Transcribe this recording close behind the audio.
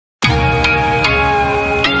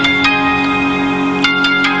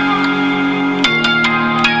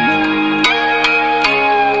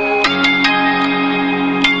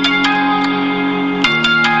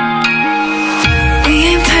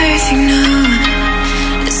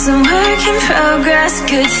making progress,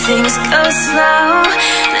 good things go slow.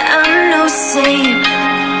 And I'm no saint.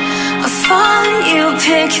 I fall and you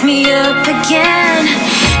pick me up again.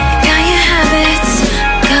 You got your habits,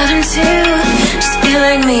 got them too. Just feel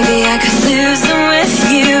like maybe I could lose them with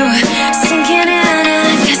you. Sinking in and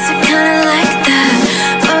I guess I kinda like that.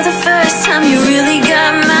 For the first time you really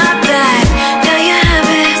got my back. Got your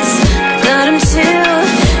habits, got them too.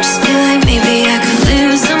 Just feel like maybe I could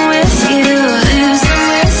lose them with you. Lose them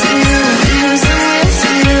with you, lose them with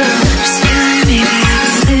you. Just feel like maybe I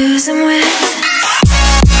could lose them with you.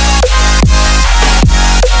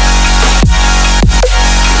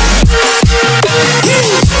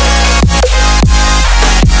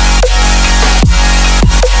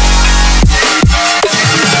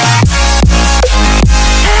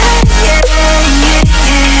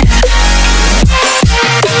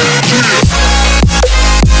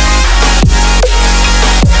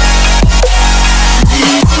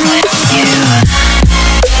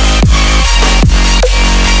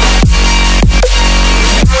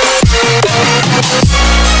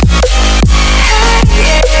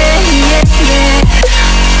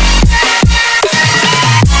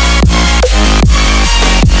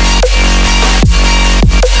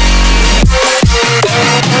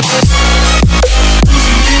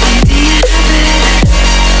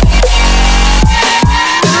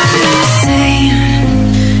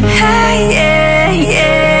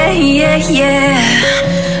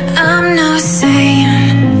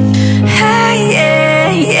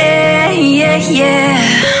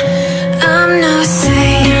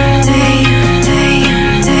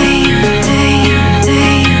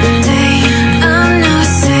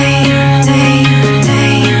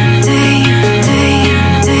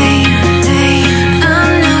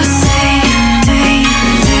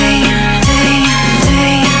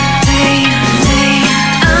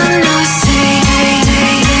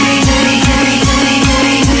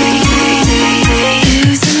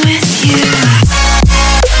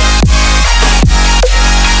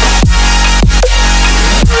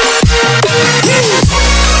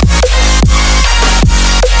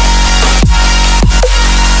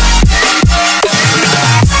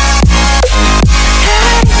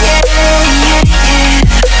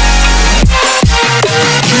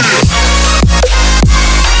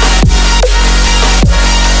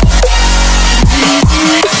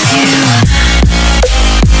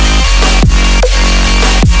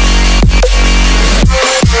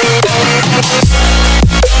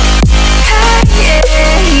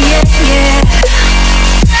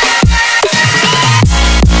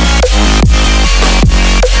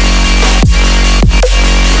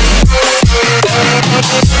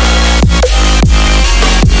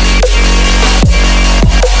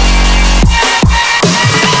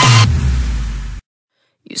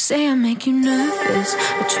 You nervous,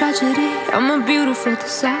 a tragedy, I'm a beautiful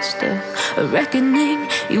disaster, a reckoning,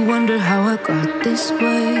 you wonder how I got this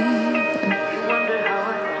way.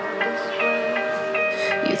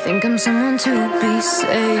 You think I'm someone to be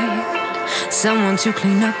saved, someone to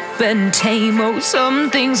clean up and tame. Oh,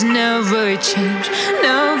 some things never change,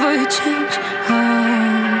 never change.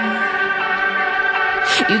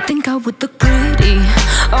 You think I would look pretty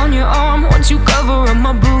on your arm once you cover up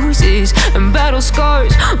my bruises and battle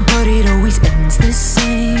scars, but it always ends the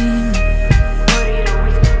same.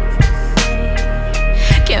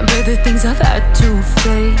 Can't bear the things I've had to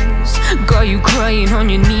face, got you crying on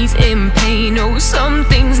your knees in pain. Oh, some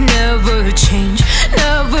things never change,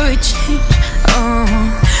 never change. Oh,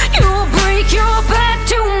 you'll break your back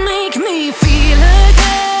to make me feel again.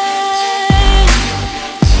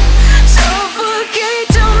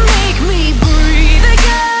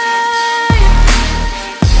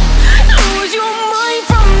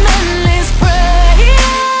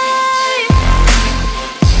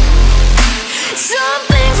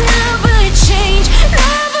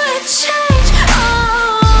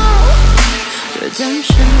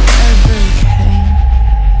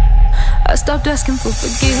 I stopped asking for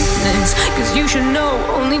forgiveness, cause you should know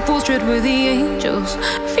only fools tread with the angels.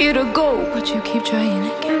 Fear to go, but you keep trying to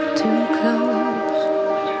get too close.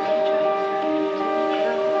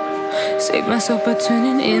 Save myself by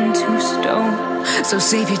turning into stone. So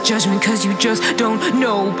save your judgment cause you just don't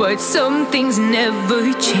know. But some things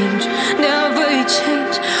never change, never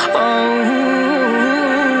change. Oh,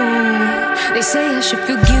 they say I should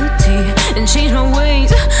feel guilty and change my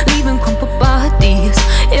ways, leaving crumpled bodies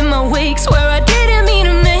in my wake. Swear I didn't mean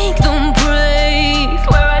to make them break,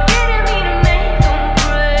 swear I didn't mean to make them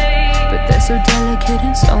break. But they're so delicate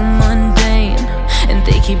and so mundane, and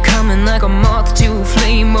they keep coming like a moth to a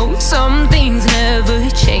flame. Oh, some things never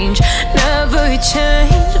change, never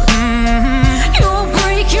change.